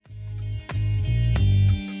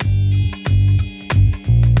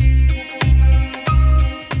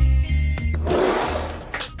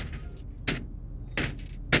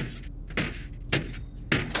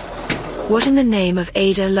What in the name of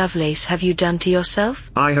Ada Lovelace have you done to yourself?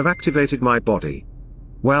 I have activated my body.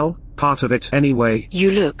 Well, part of it anyway.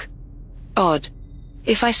 You look odd.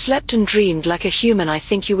 If I slept and dreamed like a human, I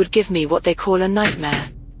think you would give me what they call a nightmare.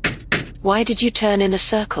 Why did you turn in a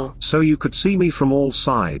circle? So you could see me from all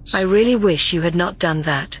sides. I really wish you had not done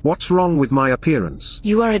that. What's wrong with my appearance?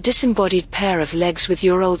 You are a disembodied pair of legs with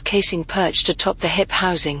your old casing perched atop the hip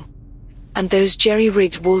housing. And those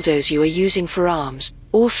jerry-rigged Waldos you are using for arms,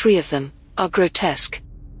 all three of them, are grotesque.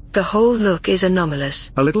 The whole look is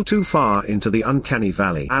anomalous. A little too far into the uncanny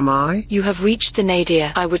valley, am I? You have reached the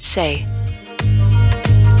nadir, I would say.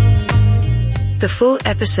 The full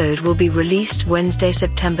episode will be released Wednesday,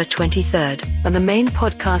 September 23rd, on the main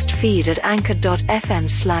podcast feed at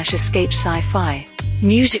anchor.fm/escape sci-fi.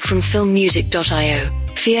 Music from filmmusic.io.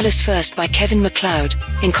 Fearless First by Kevin MacLeod,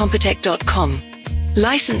 Incompetech.com.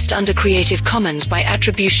 Licensed under Creative Commons by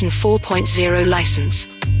Attribution 4.0 license.